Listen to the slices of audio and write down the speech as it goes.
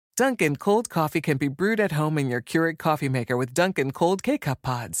Dunkin' cold coffee can be brewed at home in your Keurig coffee maker with Dunkin' cold K-Cup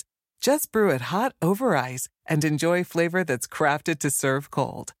pods. Just brew it hot over ice and enjoy flavor that's crafted to serve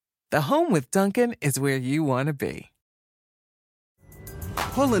cold. The home with Dunkin' is where you want to be.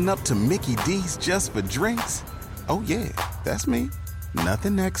 Pulling up to Mickey D's just for drinks? Oh yeah, that's me.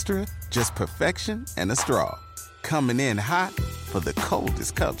 Nothing extra, just perfection and a straw. Coming in hot for the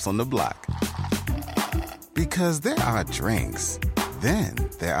coldest cups on the block. Because there are drinks. Then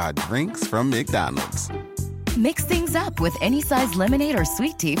there are drinks from McDonald's. Mix things up with any size lemonade or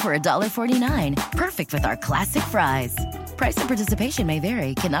sweet tea for $1.49. Perfect with our classic fries. Price and participation may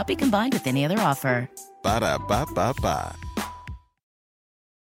vary. Cannot be combined with any other offer. Ba-da-ba-ba-ba.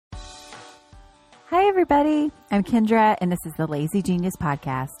 Hi, everybody. I'm Kendra, and this is the Lazy Genius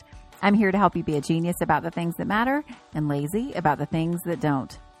Podcast. I'm here to help you be a genius about the things that matter and lazy about the things that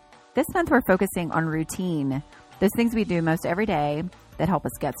don't. This month, we're focusing on routine. Those things we do most every day that help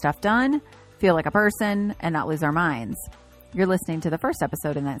us get stuff done, feel like a person, and not lose our minds. You're listening to the first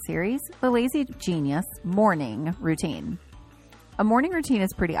episode in that series, The Lazy Genius Morning Routine. A morning routine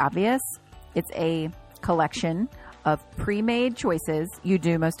is pretty obvious. It's a collection of pre-made choices you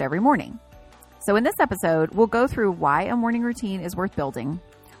do most every morning. So in this episode, we'll go through why a morning routine is worth building,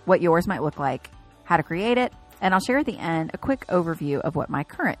 what yours might look like, how to create it, and I'll share at the end a quick overview of what my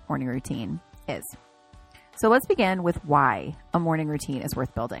current morning routine is. So let's begin with why a morning routine is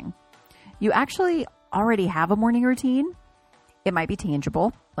worth building. You actually already have a morning routine. It might be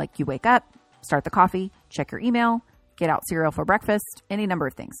tangible, like you wake up, start the coffee, check your email, get out cereal for breakfast, any number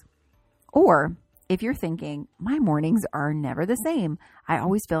of things. Or if you're thinking, my mornings are never the same, I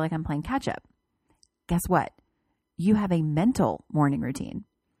always feel like I'm playing catch up. Guess what? You have a mental morning routine.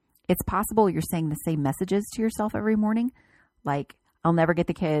 It's possible you're saying the same messages to yourself every morning, like, I'll never get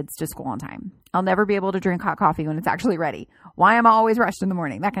the kids to school on time. I'll never be able to drink hot coffee when it's actually ready. Why am I always rushed in the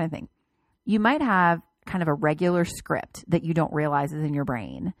morning? That kind of thing. You might have kind of a regular script that you don't realize is in your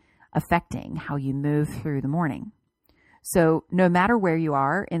brain, affecting how you move through the morning. So no matter where you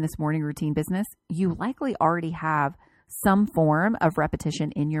are in this morning routine business, you likely already have some form of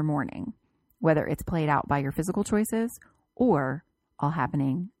repetition in your morning, whether it's played out by your physical choices or all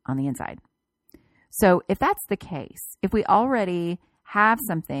happening on the inside. So if that's the case, if we already have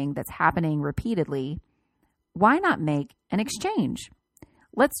something that's happening repeatedly, why not make an exchange?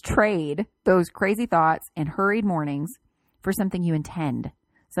 Let's trade those crazy thoughts and hurried mornings for something you intend,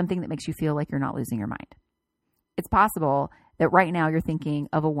 something that makes you feel like you're not losing your mind. It's possible that right now you're thinking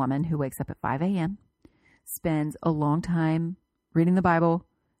of a woman who wakes up at 5 a.m., spends a long time reading the Bible,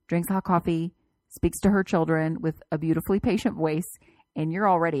 drinks hot coffee, speaks to her children with a beautifully patient voice, and you're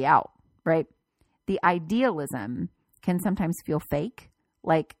already out, right? The idealism can sometimes feel fake,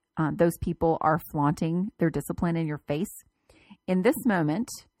 like those people are flaunting their discipline in your face. In this moment,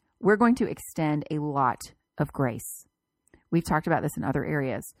 we're going to extend a lot of grace. We've talked about this in other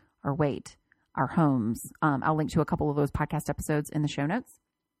areas, our weight, our homes. I'll link to a couple of those podcast episodes in the show notes.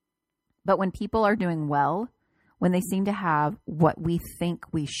 But when people are doing well, when they seem to have what we think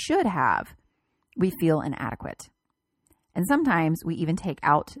we should have, we feel inadequate. And sometimes we even take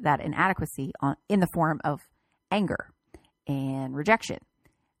out that inadequacy in the form of anger and rejection.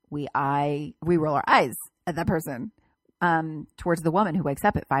 We roll our eyes at that person towards the woman who wakes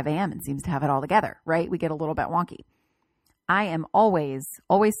up at 5 a.m. and seems to have it all together, right? We get a little bit wonky. I am always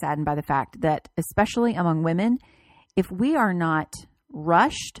saddened by the fact that, especially among women, if we are not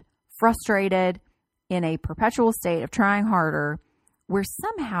rushed, frustrated, in a perpetual state of trying harder, we're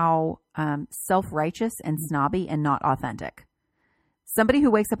somehow self-righteous and snobby and not authentic. Somebody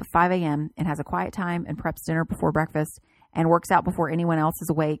who wakes up at 5 a.m. and has a quiet time and preps dinner before breakfast and works out before anyone else is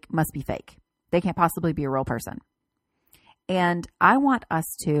awake must be fake. They can't possibly be a real person. And I want us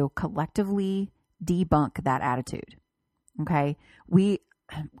to collectively debunk that attitude. Okay?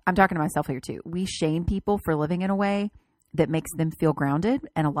 I'm talking to myself here too. We shame people for living in a way that makes them feel grounded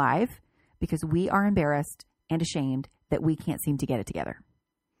and alive because we are embarrassed and ashamed that we can't seem to get it together.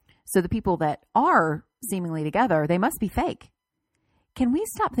 So the people that are seemingly together, they must be fake. Can we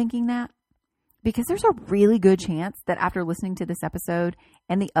stop thinking that? Because there's a really good chance that after listening to this episode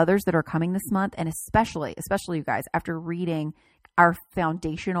and the others that are coming this month, and especially you guys, after reading our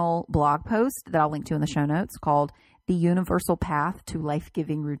foundational blog post that I'll link to in the show notes called The Universal Path to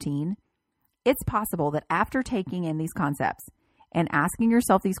Life-Giving Routine, it's possible that after taking in these concepts and asking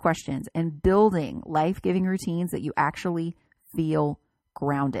yourself these questions and building life-giving routines that you actually feel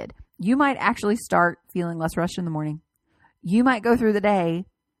grounded, you might actually start feeling less rushed in the morning. You might go through the day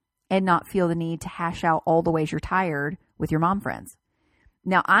and not feel the need to hash out all the ways you're tired with your mom friends.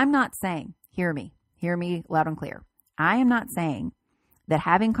 Now, I'm not saying, hear me loud and clear. I am not saying that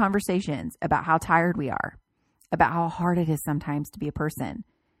having conversations about how tired we are, about how hard it is sometimes to be a person,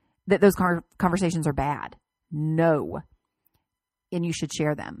 that those conversations are bad. No. And you should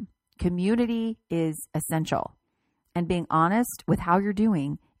share them. Community is essential. And being honest with how you're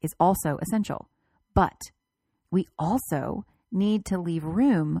doing is also essential. But we also need to leave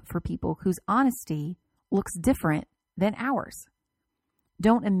room for people whose honesty looks different than ours.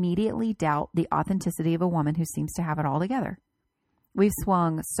 Don't immediately doubt the authenticity of a woman who seems to have it all together. We've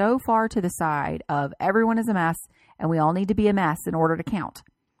swung so far to the side of everyone is a mess and we all need to be a mess in order to count.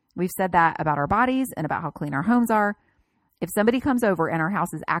 We've said that about our bodies and about how clean our homes are. If somebody comes over and our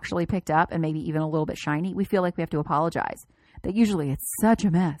house is actually picked up and maybe even a little bit shiny, we feel like we have to apologize. That usually it's such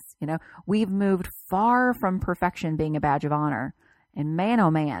a mess. We've moved far from perfection being a badge of honor. And man,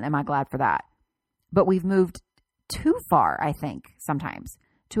 oh man, am I glad for that. But we've moved too far, I think, sometimes,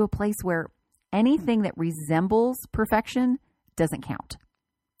 to a place where anything that resembles perfection doesn't count,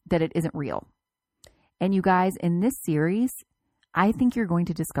 that it isn't real. And you guys, in this series, I think you're going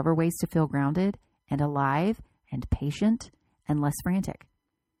to discover ways to feel grounded and alive and patient and less frantic.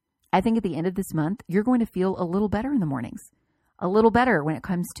 I think at the end of this month, you're going to feel a little better in the mornings, a little better when it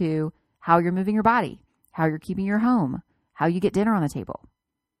comes to how you're moving your body, how you're keeping your home, how you get dinner on the table.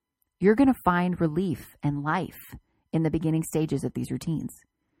 You're going to find relief and life in the beginning stages of these routines.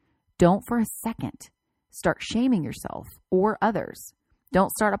 Don't for a second start shaming yourself or others.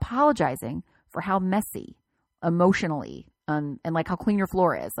 Don't start apologizing for how messy emotionally and like how clean your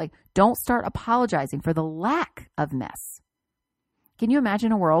floor is. Like, don't start apologizing for the lack of mess. Can you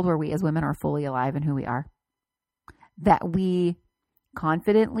imagine a world where we as women are fully alive in who we are? That we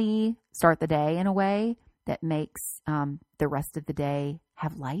confidently start the day in a way that makes the rest of the day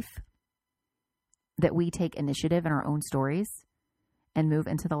have life? That we take initiative in our own stories and move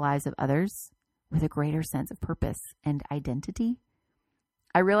into the lives of others with a greater sense of purpose and identity?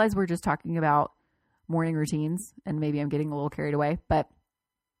 I realize we're just talking about morning routines and maybe I'm getting a little carried away, but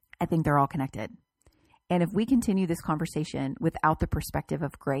I think they're all connected. And if we continue this conversation without the perspective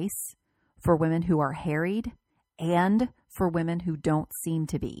of grace for women who are harried and for women who don't seem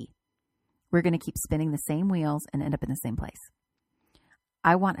to be, we're going to keep spinning the same wheels and end up in the same place.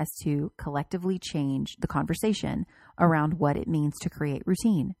 I want us to collectively change the conversation around what it means to create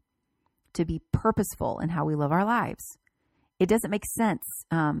routine, to be purposeful in how we live our lives. It doesn't make sense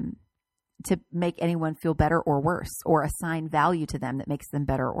to make anyone feel better or worse or assign value to them that makes them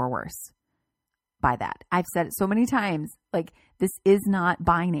better or worse by that. I've said it so many times, like, this is not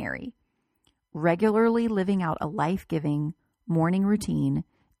binary. Regularly living out a life-giving morning routine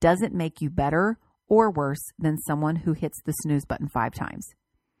doesn't make you better or worse than someone who hits the snooze button 5 times.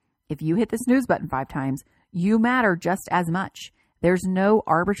 If you hit the snooze button 5 times, you matter just as much. There's no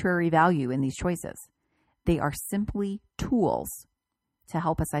arbitrary value in these choices. They are simply tools to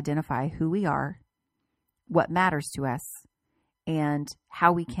help us identify who we are, what matters to us, and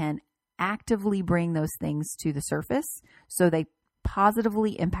how we can actively bring those things to the surface so they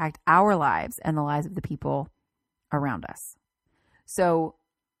positively impact our lives and the lives of the people around us. So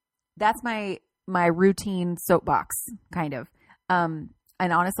that's my routine soapbox, kind of. And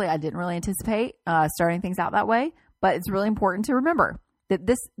honestly, I didn't really anticipate starting things out that way, but it's really important to remember that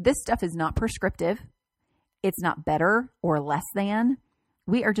this stuff is not prescriptive. It's not better or less than.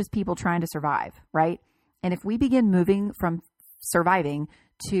 We are just people trying to survive, right? And if we begin moving from surviving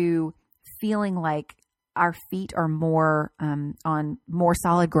to feeling like our feet are more on more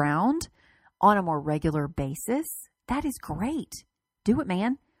solid ground on a more regular basis, that is great. Do it,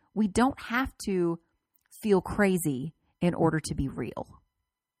 man. We don't have to feel crazy in order to be real.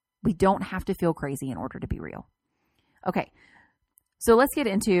 We don't have to feel crazy in order to be real. Okay, so let's get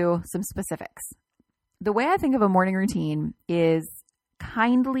into some specifics. The way I think of a morning routine is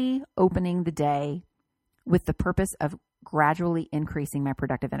kindly opening the day with the purpose of gradually increasing my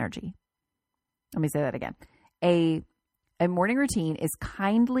productive energy. Let me say that again. A morning routine is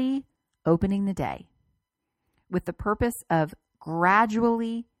kindly opening the day with the purpose of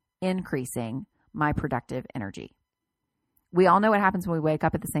gradually increasing my productive energy. We all know what happens when we wake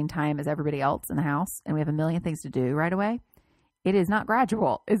up at the same time as everybody else in the house and we have a million things to do right away. It is not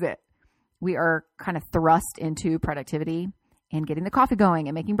gradual, is it? We are kind of thrust into productivity and getting the coffee going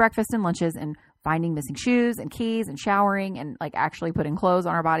and making breakfast and lunches and finding missing shoes and keys and showering and like actually putting clothes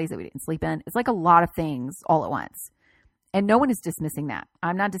on our bodies that we didn't sleep in. It's like a lot of things all at once. And no one is dismissing that.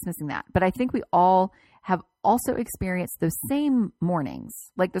 I'm not dismissing that. But I think we all have also experienced those same mornings.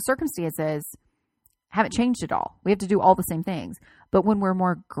 Like, the circumstances haven't changed at all. We have to do all the same things. But when we're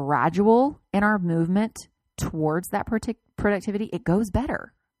more gradual in our movement towards that productivity, it goes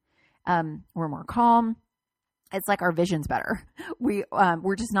better. We're more calm. It's like our vision's better.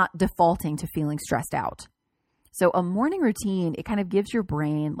 We're just not defaulting to feeling stressed out. So a morning routine, it kind of gives your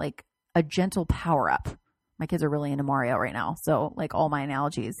brain like a gentle power up. My kids are really into Mario right now. So like all my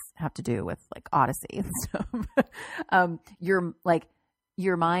analogies have to do with like Odyssey and stuff.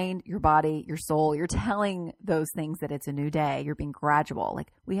 Your mind, your body, your soul, you're telling those things that it's a new day. You're being gradual.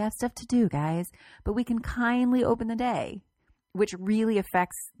 Like, we have stuff to do, guys, but we can kindly open the day, which really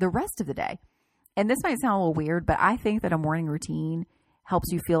affects the rest of the day. And this might sound a little weird, but I think that a morning routine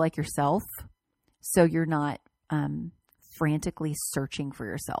helps you feel like yourself. So you're not frantically searching for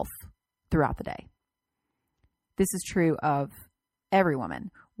yourself throughout the day. This is true of every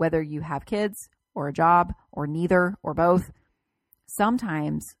woman, whether you have kids or a job or neither or both.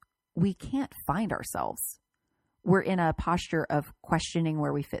 Sometimes we can't find ourselves. We're in a posture of questioning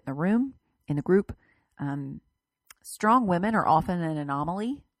where we fit in the room, in the group. Strong women are often an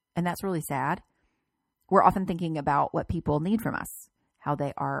anomaly, and that's really sad. We're often thinking about what people need from us, how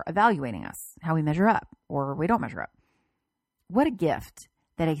they are evaluating us, how we measure up or we don't measure up. What a gift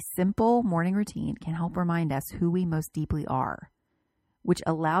that a simple morning routine can help remind us who we most deeply are, which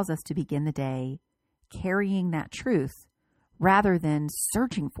allows us to begin the day carrying that truth rather than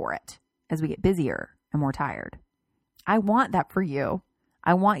searching for it as we get busier and more tired. I want that for you.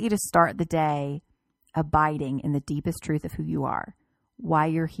 I want you to start the day abiding in the deepest truth of who you are, why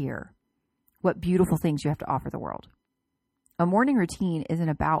you're here, what beautiful things you have to offer the world. A morning routine isn't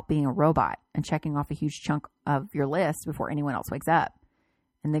about being a robot and checking off a huge chunk of your list before anyone else wakes up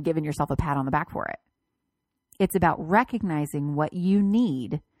and then giving yourself a pat on the back for it. It's about recognizing what you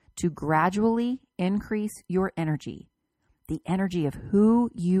need to gradually increase your energy, the energy of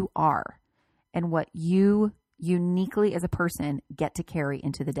who you are and what you uniquely as a person get to carry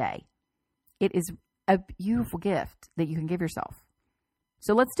into the day. It is a beautiful gift that you can give yourself.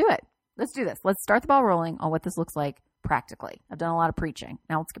 So let's do it. Let's do this. Let's start the ball rolling on what this looks like practically. I've done a lot of preaching.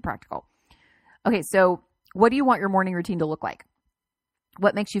 Now let's get practical. Okay, so what do you want your morning routine to look like?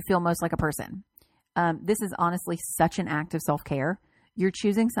 What makes you feel most like a person? This is honestly such an act of self-care. You're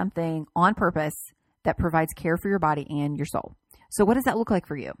choosing something on purpose that provides care for your body and your soul. So what does that look like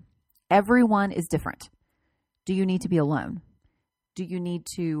for you? Everyone is different. Do you need to be alone? Do you need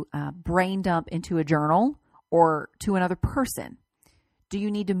to brain dump into a journal or to another person? Do you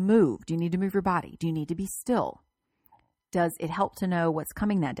need to move? Do you need to move your body? Do you need to be still? Does it help to know what's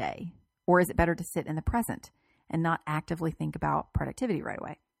coming that day? Or is it better to sit in the present and not actively think about productivity right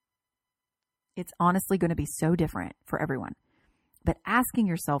away? It's honestly going to be so different for everyone. But asking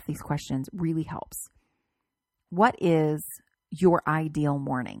yourself these questions really helps. What is your ideal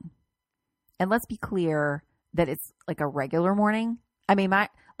morning? And let's be clear that it's like a regular morning. I mean, my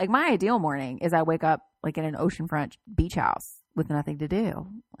ideal morning is I wake up like in an oceanfront beach house with nothing to do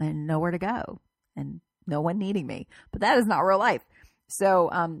and nowhere to go and no one needing me. But that is not real life.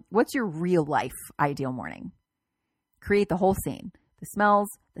 So what's your real life ideal morning? Create the whole scene. The smells,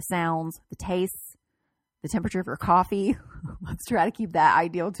 the sounds, the tastes, the temperature of your coffee. Let's try to keep that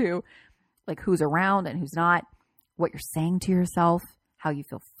ideal too. Like who's around and who's not, what you're saying to yourself, how you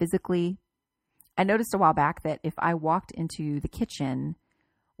feel physically. I noticed a while back that if I walked into the kitchen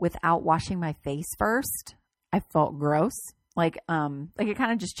without washing my face first, I felt gross. Like it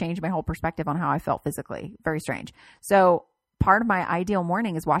kind of just changed my whole perspective on how I felt physically. Very strange. So part of my ideal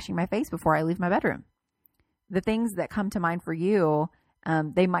morning is washing my face before I leave my bedroom. The things that come to mind for you,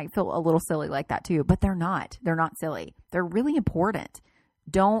 they might feel a little silly like that too, but they're not. They're not silly. They're really important.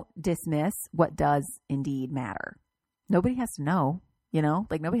 Don't dismiss what does indeed matter. Nobody has to know,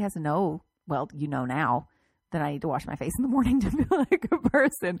 nobody has to know. Well, you know now that I need to wash my face in the morning to feel like a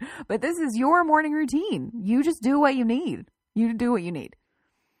person, but this is your morning routine. You just do what you need. You do what you need.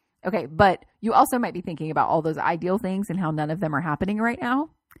 Okay. But you also might be thinking about all those ideal things and how none of them are happening right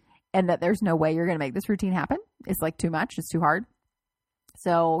now. And that there's no way you're going to make this routine happen. It's like too much. It's too hard.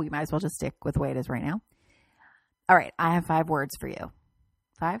 So you might as well just stick with the way it is right now. All right. I have 5 words for you.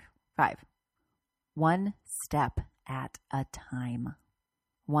 5. 1 step at a time.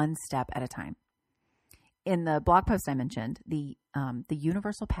 1 step at a time. In the blog post I mentioned, the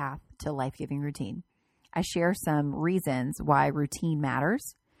universal path to life-giving routine, I share some reasons why routine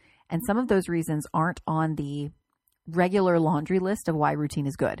matters. And some of those reasons aren't on the regular laundry list of why routine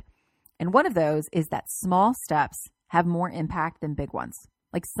is good. And one of those is that small steps have more impact than big ones.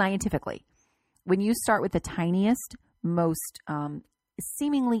 Like scientifically, when you start with the tiniest, most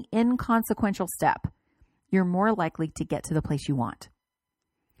seemingly inconsequential step, you're more likely to get to the place you want.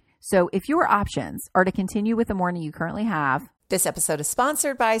 So if your options are to continue with the morning you currently have. This episode is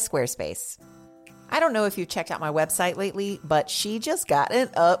sponsored by Squarespace. I don't know if you've checked out my website lately, but she just got an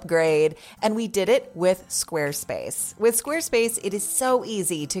upgrade, and we did it with Squarespace. With Squarespace, it is so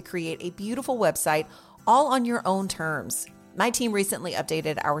easy to create a beautiful website all on your own terms. My team recently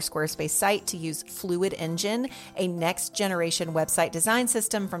updated our Squarespace site to use Fluid Engine, a next-generation website design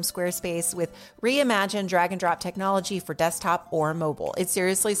system from Squarespace with reimagined drag-and-drop technology for desktop or mobile. It's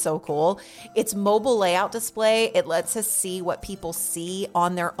seriously so cool. Its mobile layout display, it lets us see what people see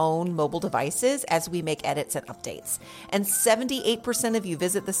on their own mobile devices as we make edits and updates. And 78% of you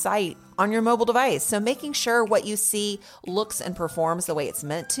visit the site on your mobile device, so making sure what you see looks and performs the way it's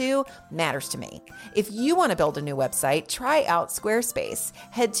meant to matters to me. If you want to build a new website, try out Squarespace.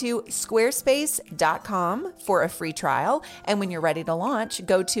 Head to squarespace.com for a free trial. And when you're ready to launch,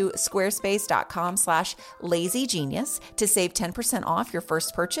 go to squarespace.com/lazygenius to save 10% off your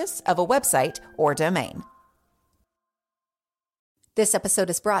first purchase of a website or domain. This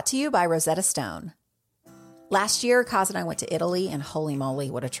episode is brought to you by Rosetta Stone. Last year, Kaz and I went to Italy, and holy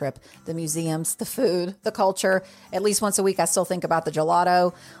moly, what a trip. The museums, the food, the culture. At least once a week, I still think about the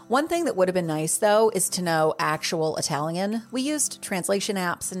gelato. One thing that would have been nice, though, is to know actual Italian. We used translation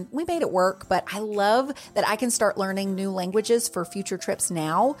apps, and we made it work, but I love that I can start learning new languages for future trips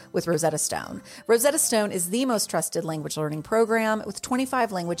now with Rosetta Stone. Rosetta Stone is the most trusted language learning program with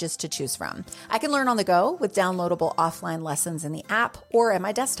 25 languages to choose from. I can learn on the go with downloadable offline lessons in the app or at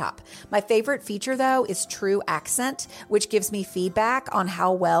my desktop. My favorite feature, though, is True Accent, which gives me feedback on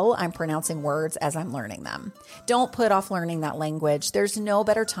how well I'm pronouncing words as I'm learning them. Don't put off learning that language. There's no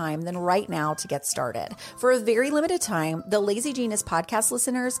better time than right now to get started. For a very limited time, the Lazy Genius podcast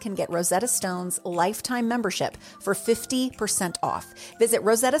listeners can get Rosetta Stone's lifetime membership for 50% off. Visit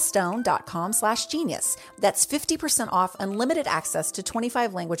rosettastone.com/genius. That's 50% off unlimited access to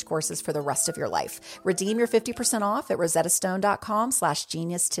 25 language courses for the rest of your life. Redeem your 50% off at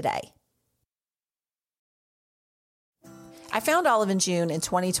rosettastone.com/genius today. I found Olive & June in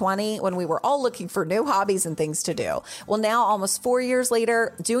 2020 when we were all looking for new hobbies and things to do. Well, now, almost 4 years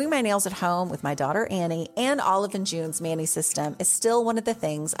later, doing my nails at home with my daughter Annie and Olive & June's Mani system is still one of the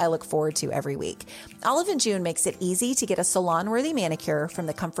things I look forward to every week. Olive & June makes it easy to get a salon-worthy manicure from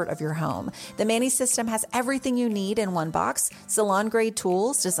the comfort of your home. The Mani system has everything you need in one box, salon-grade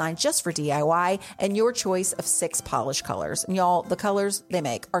tools designed just for DIY, and your choice of 6 polish colors. And y'all, the colors they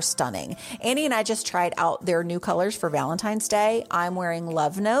make are stunning. Annie and I just tried out their new colors for Valentine's Day. I'm wearing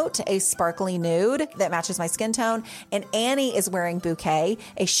Love Note, a sparkly nude that matches my skin tone, and Annie is wearing Bouquet,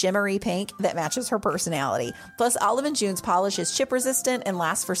 a shimmery pink that matches her personality. Plus, Olive & June's polish is chip resistant and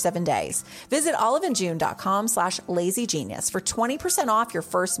lasts for 7 days. Visit olivejune.com/lazygenius for 20% off your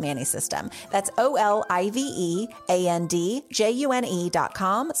first Mani system. That's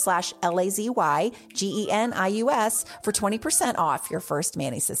oliveandjune.com/lazygenius for 20% off your first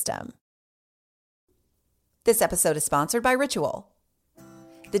Mani system. This episode is sponsored by Ritual.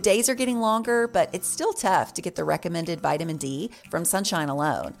 The days are getting longer, but it's still tough to get the recommended vitamin D from sunshine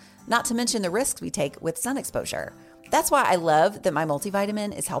alone, not to mention the risks we take with sun exposure. That's why I love that my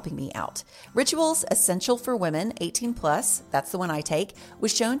multivitamin is helping me out. Ritual's Essential for Women 18+, that's the one I take,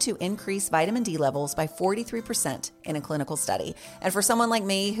 was shown to increase vitamin D levels by 43% in a clinical study. And for someone like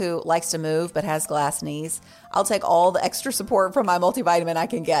me who likes to move but has glass knees, I'll take all the extra support from my multivitamin I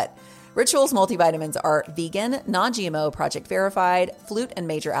can get. Ritual's multivitamins are vegan, non-GMO, project verified, flute and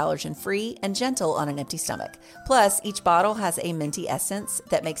major allergen free, and gentle on an empty stomach. Plus, each bottle has a minty essence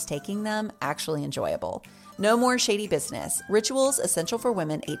that makes taking them actually enjoyable. No more shady business. Ritual's Essential for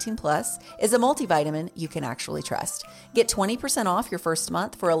Women 18+ is a multivitamin you can actually trust. Get 20% off your first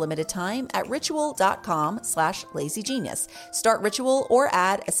month for a limited time at ritual.com/lazygenius. Start Ritual or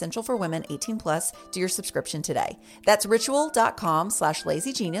add Essential for Women 18+ to your subscription today. That's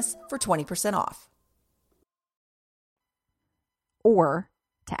ritual.com/lazygenius for 20% off. Or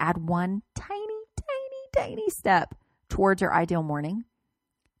to add one tiny step towards your ideal morning.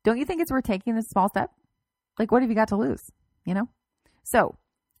 Don't you think it's worth taking this small step? Like, what have you got to lose, you know? So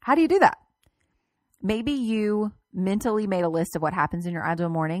how do you do that? Maybe you mentally made a list of what happens in your ideal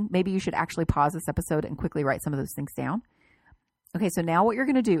morning. Maybe you should actually pause this episode and quickly write some of those things down. Okay, so now what you're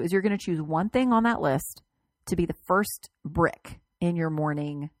going to do is you're going to choose one thing on that list to be the first brick in your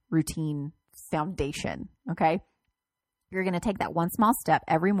morning routine foundation, okay? You're going to take that one small step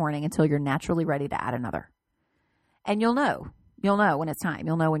every morning until you're naturally ready to add another. And you'll know when it's time.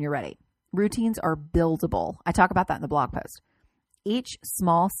 You'll know when you're ready. Routines are buildable. I talk about that in the blog post. Each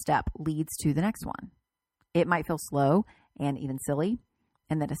small step leads to the next one. It might feel slow and even silly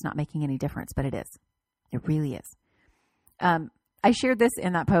and that it's not making any difference, but it is. It really is. I shared this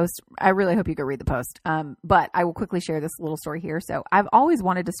in that post. I really hope you go read the post. But I will quickly share this little story here. So I've always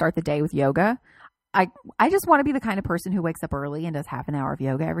wanted to start the day with yoga. I just want to be the kind of person who wakes up early and does half an hour of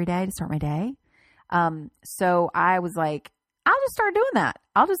yoga every day to start my day. So I was like, I'll just start doing that.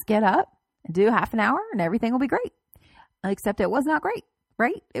 I'll just get up and do half an hour and everything will be great. Except it was not great,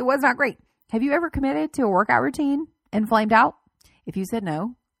 right? It was not great. Have you ever committed to a workout routine and flamed out? If you said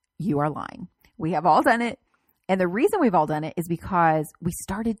no, you are lying. We have all done it. And the reason we've all done it is because we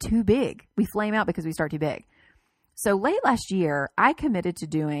started too big. We flame out because we start too big. So late last year, I committed to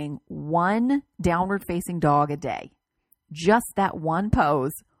doing one downward facing dog a day. Just that one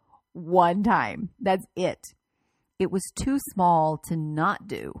pose, one time. That's it. It was too small to not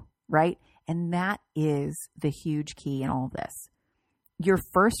do, right? And that is the huge key in all of this. Your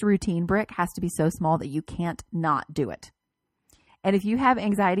first routine brick has to be so small that you can't not do it. And if you have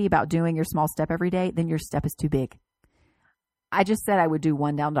anxiety about doing your small step every day, then your step is too big. I just said I would do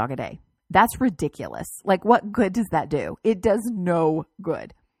one down dog a day. That's ridiculous. Like, what good does that do? It does no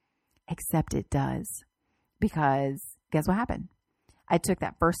good. Except it does. Because guess what happened? I took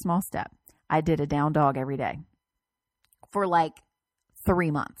that first small step. I did a down dog every day for like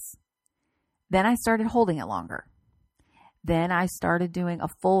 3 months. Then I started holding it longer. Then I started doing a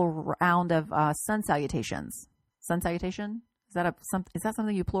full round of sun salutations. Sun salutation? Is that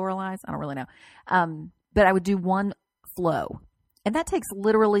something you pluralize? I don't really know. But I would do one flow. And that takes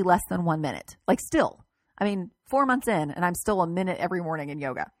literally less than 1 minute. Like still. I mean, 4 months in and I'm still a minute every morning in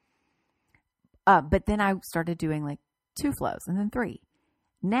yoga. But then I started doing like 2 flows and then 3.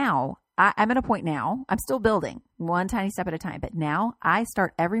 Now, I'm at a point now, I'm still building one tiny step at a time. But now I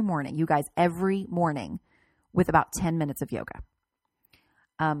start every morning, you guys, every morning with about 10 minutes of yoga.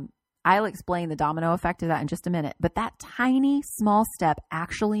 I'll explain the domino effect of that in just a minute. But that tiny small step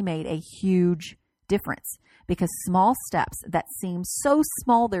actually made a huge difference, because small steps that seem so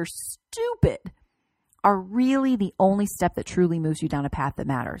small they're stupid are really the only step that truly moves you down a path that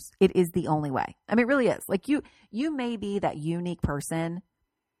matters. It is the only way. I mean, it really is. Like you may be that unique person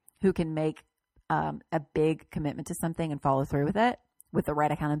who can make a big commitment to something and follow through with it with the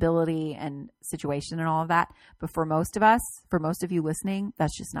right accountability and situation and all of that. But for most of us, for most of you listening,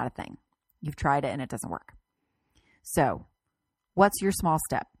 that's just not a thing. You've tried it and it doesn't work. So what's your small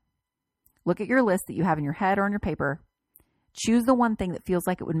step? Look at your list that you have in your head or on your paper. Choose the one thing that feels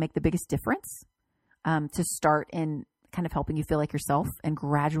like it would make the biggest difference to start in kind of helping you feel like yourself and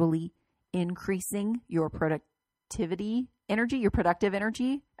gradually increasing your productivity energy, your productive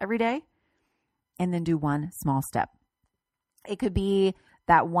energy every day. And then do one small step. It could be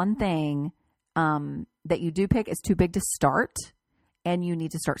that one thing that you do pick is too big to start, and you need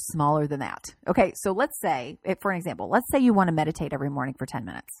to start smaller than that. Okay, so let's say, for an example, let's say you want to meditate every morning for 10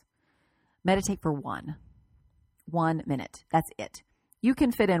 minutes. Meditate for 1 minute. That's it. You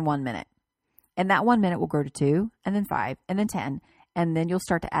can fit in 1 minute. And that 1 minute will grow to 2, and then 5, and then 10, and then you'll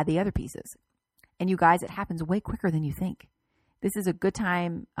start to add the other pieces. And you guys, it happens way quicker than you think. This is a good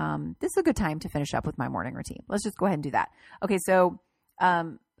time. This is a good time to finish up with my morning routine. Let's just go ahead and do that. Okay. So,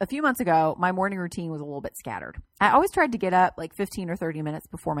 a few months ago, my morning routine was a little bit scattered. I always tried to get up like 15 or 30 minutes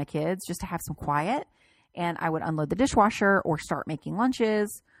before my kids just to have some quiet. And I would unload the dishwasher or start making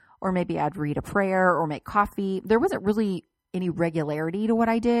lunches, or maybe I'd read a prayer or make coffee. There wasn't really any regularity to what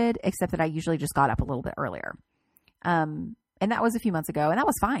I did, except that I usually just got up a little bit earlier. And that was a few months ago, and that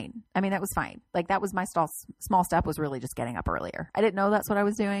was fine. I mean, that was fine. Like that was my small step was really just getting up earlier. I didn't know that's what I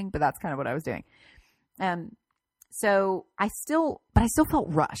was doing, but that's kind of what I was doing. So I still felt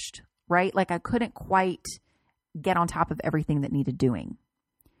rushed, right? Like I couldn't quite get on top of everything that needed doing.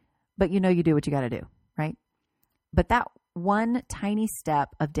 But you do what you got to do, right? But that one tiny step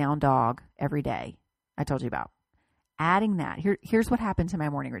of down dog every day, I told you about, adding that. Here's what happened to my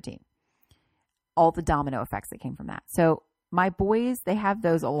morning routine. All the domino effects that came from that. So my boys, they have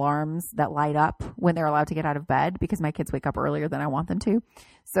those alarms that light up when they're allowed to get out of bed, because my kids wake up earlier than I want them to.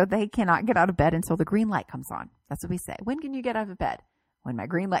 So they cannot get out of bed until the green light comes on. That's what we say. When can you get out of bed? When my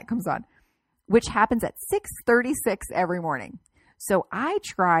green light comes on, which happens at 6:36 every morning. So I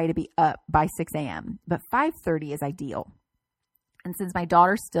try to be up by 6 a.m., but 5:30 is ideal. And since my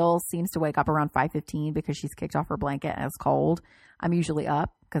daughter still seems to wake up around 5:15 because she's kicked off her blanket and it's cold, I'm usually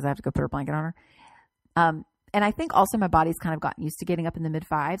up because I have to go put her blanket on her. And I think also my body's kind of gotten used to getting up in the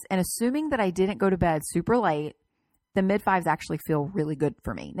mid-5s. And assuming that I didn't go to bed super late, the mid-5s actually feel really good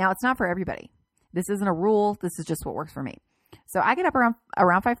for me. Now, it's not for everybody. This isn't a rule. This is just what works for me. So I get up around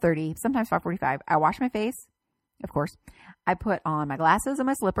 5:30, sometimes 5:45. I wash my face, of course. I put on my glasses and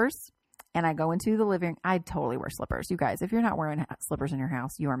my slippers, and I go into the living. I totally wear slippers. You guys, if you're not wearing slippers in your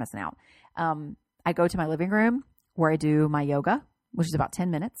house, you are missing out. I go to my living room where I do my yoga, which is about 10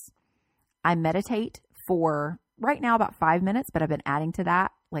 minutes. I meditate for right now about 5 minutes, but I've been adding to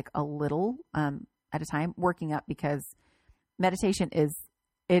that like a little at a time, working up, because meditation is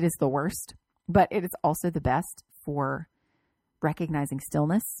the worst, but it is also the best for recognizing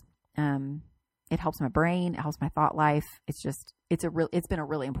stillness. It helps my brain. It helps my thought life. It's been a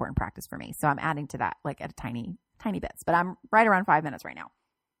really important practice for me. So I'm adding to that, like at a tiny bits, but I'm right around 5 minutes right now.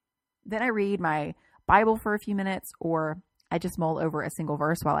 Then I read my Bible for a few minutes, or I just mull over a single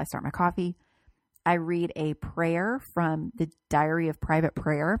verse while I start my coffee. I read a prayer from the Diary of Private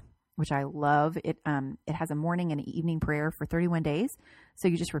Prayer, which I love. It has a morning and an evening prayer for 31 days. So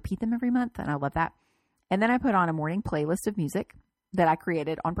you just repeat them every month, and I love that. And then I put on a morning playlist of music that I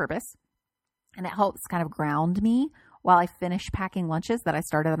created on purpose. And it helps kind of ground me while I finish packing lunches that I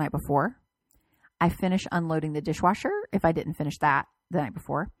started the night before. I finish unloading the dishwasher if I didn't finish that the night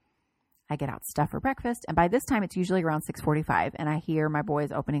before. I get out stuff for breakfast. And by this time, it's usually around 6:45. And I hear my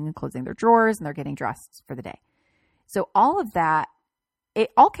boys opening and closing their drawers, and they're getting dressed for the day. So all of that,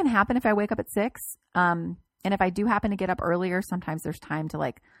 it all can happen if I wake up at 6. And if I do happen to get up earlier, sometimes there's time to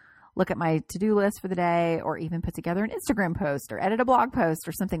like look at my to-do list for the day, or even put together an Instagram post or edit a blog post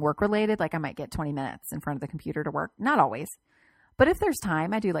or something work related. Like I might get 20 minutes in front of the computer to work. Not always, but if there's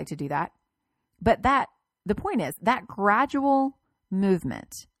time, I do like to do that. But the point is that gradual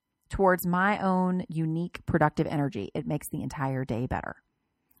movement towards my own unique productive energy, it makes the entire day better.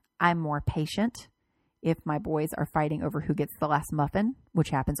 I'm more patient if my boys are fighting over who gets the last muffin, which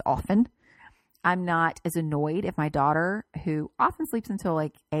happens often. I'm not as annoyed if my daughter, who often sleeps until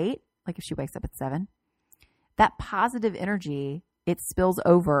like 8, like if she wakes up at 7, that positive energy, it spills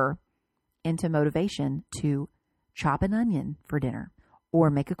over into motivation to chop an onion for dinner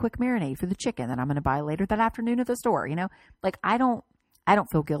or make a quick marinade for the chicken that I'm going to buy later that afternoon at the store. You know, like I don't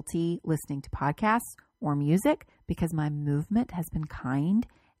feel guilty listening to podcasts or music because my movement has been kind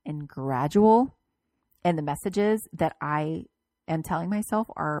and gradual, and the messages that I am telling myself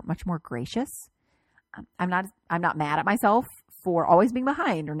are much more gracious. I'm not mad at myself for always being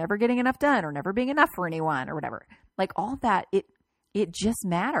behind or never getting enough done or never being enough for anyone or whatever. Like all that, it just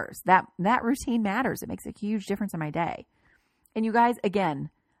matters. That routine matters. It makes a huge difference in my day. And you guys, again,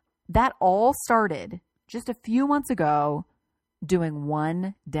 that all started just a few months ago doing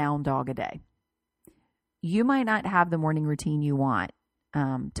one down dog a day. You might not have the morning routine you want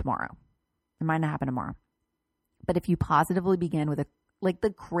tomorrow. It might not happen tomorrow. But if you positively begin with the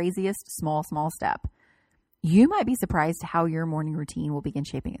craziest small step, you might be surprised how your morning routine will begin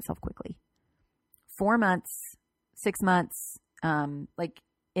shaping itself quickly. 4 months, 6 months, like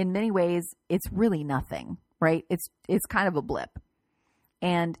in many ways, it's really nothing, right? It's kind of a blip.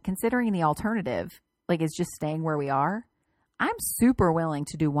 And considering the alternative, like is just staying where we are, I'm super willing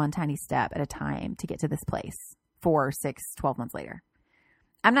to do one tiny step at a time to get to this place 4, 6, 12 months later.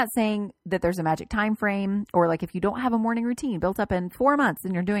 I'm not saying that there's a magic time frame, or like if you don't have a morning routine built up in 4 months,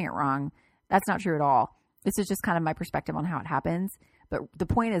 then you're doing it wrong. That's not true at all. This is just kind of my perspective on how it happens. But the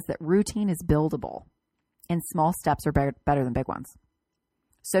point is that routine is buildable and small steps are better than big ones.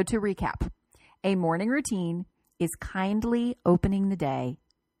 So to recap, a morning routine is kindly opening the day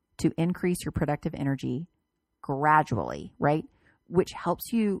to increase your productive energy gradually, right? Which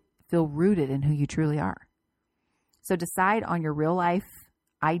helps you feel rooted in who you truly are. So decide on your real life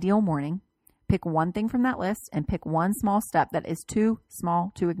ideal morning, pick one thing from that list and pick one small step that is too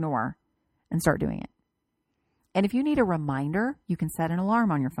small to ignore and start doing it. And if you need a reminder, you can set an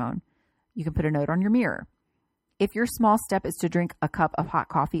alarm on your phone. You can put a note on your mirror. If your small step is to drink a cup of hot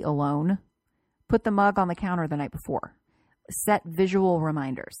coffee alone, put the mug on the counter the night before. Set visual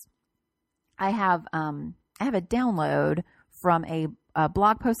reminders. I have a download from a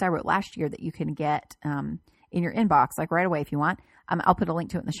blog post I wrote last year that you can get in your inbox, like right away if you want. I'll put a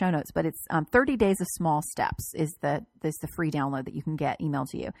link to it in the show notes, but it's 30 Days of Small Steps is the free download that you can get emailed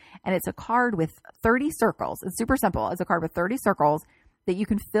to you. And it's a card with 30 circles. It's super simple. It's a card with 30 circles that you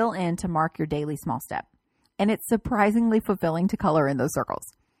can fill in to mark your daily small step. And it's surprisingly fulfilling to color in those circles.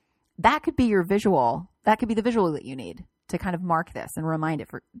 That could be your visual. That could be the visual that you need to kind of mark this and remind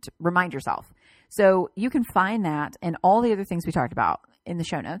yourself. So you can find that and all the other things we talked about in the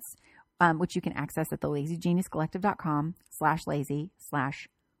show notes, which you can access at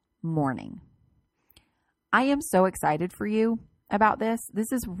thelazygeniuscollective.com/lazy/morning. I am so excited for you about this.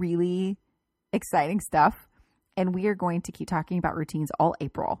 This is really exciting stuff. And we are going to keep talking about routines all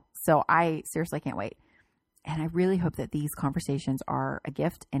April. So I seriously can't wait. And I really hope that these conversations are a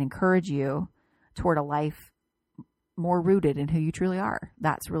gift and encourage you toward a life more rooted in who you truly are.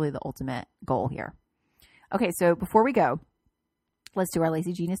 That's really the ultimate goal here. Okay, so before we go, let's do our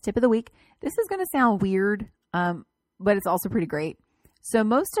Lazy Genius tip of the week. This is going to sound weird, but it's also pretty great. So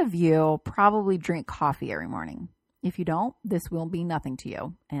most of you probably drink coffee every morning. If you don't, this will be nothing to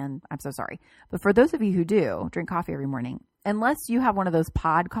you. And I'm so sorry. But for those of you who do drink coffee every morning, unless you have one of those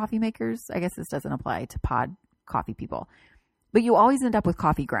pod coffee makers, I guess this doesn't apply to pod coffee people, but you always end up with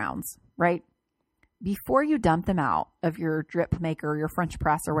coffee grounds, right? Before you dump them out of your drip maker, your French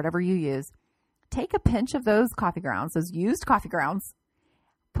press, or whatever you use, take a pinch of those coffee grounds, those used coffee grounds,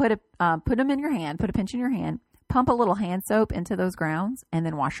 put them in your hand, put a pinch in your hand, pump a little hand soap into those grounds, and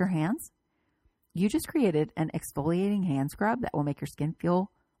then wash your hands. You just created an exfoliating hand scrub that will make your skin feel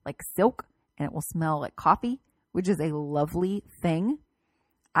like silk, and it will smell like coffee, which is a lovely thing.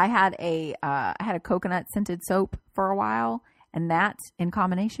 I had a coconut scented soap for a while, and that in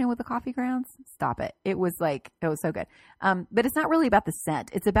combination with the coffee grounds, stop it. It was so good. But it's not really about the scent.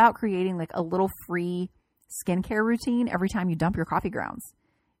 It's about creating like a little free skincare routine every time you dump your coffee grounds.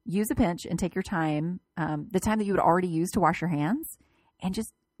 Use a pinch and take your time, the time that you would already use to wash your hands, and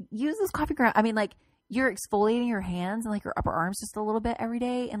just use those coffee grounds. I mean, like, you're exfoliating your hands and like your upper arms just a little bit every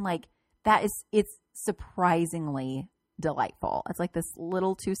day. And like it's surprisingly delightful. It's like this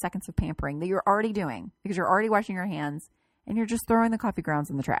little 2 seconds of pampering that you're already doing because you're already washing your hands and you're just throwing the coffee grounds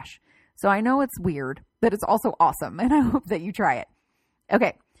in the trash. So I know it's weird, but it's also awesome. And I hope that you try it.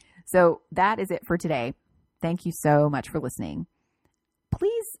 Okay. So that is it for today. Thank you so much for listening.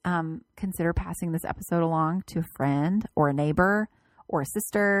 Please consider passing this episode along to a friend or a neighbor or a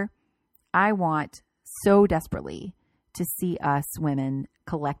sister. I want so desperately to see us women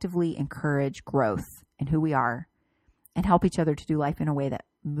collectively encourage growth in who we are and help each other to do life in a way that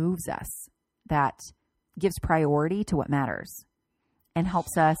moves us, that gives priority to what matters, and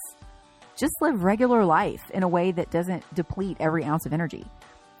helps us just live regular life in a way that doesn't deplete every ounce of energy.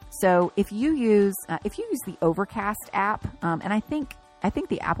 So if you use the Overcast app, and I think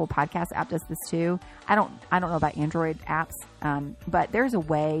the Apple Podcast app does this too. I don't know about Android apps, but there's a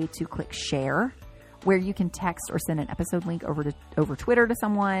way to click share where you can text or send an episode link over Twitter to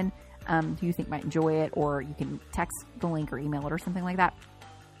someone who you think might enjoy it, or you can text the link or email it or something like that.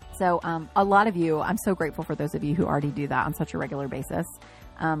 So a lot of you, I'm so grateful for those of you who already do that on such a regular basis.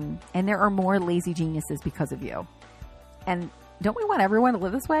 And there are more lazy geniuses because of you. And don't we want everyone to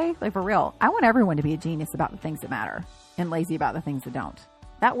live this way? Like, for real. I want everyone to be a genius about the things that matter and lazy about the things that don't.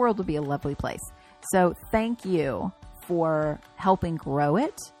 That world would be a lovely place. So thank you for helping grow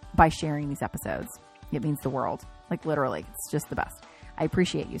it by sharing these episodes. It means the world. Like, literally, it's just the best. I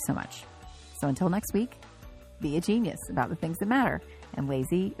appreciate you so much. So until next week, be a genius about the things that matter and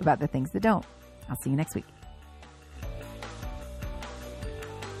lazy about the things that don't. I'll see you next week.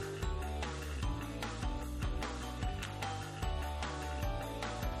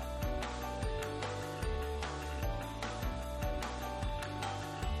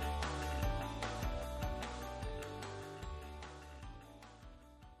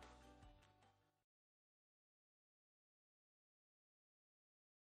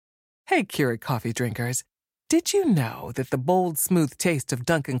 Hey, Keurig coffee drinkers. Did you know that the bold, smooth taste of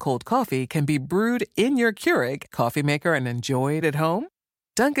Dunkin' cold coffee can be brewed in your Keurig coffee maker and enjoyed at home?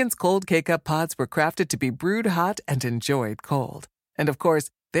 Dunkin's cold K-Cup pods were crafted to be brewed hot and enjoyed cold. And of course,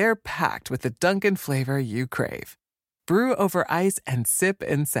 they're packed with the Dunkin' flavor you crave. Brew over ice and sip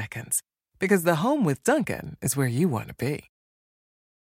in seconds. Because the home with Dunkin' is where you want to be.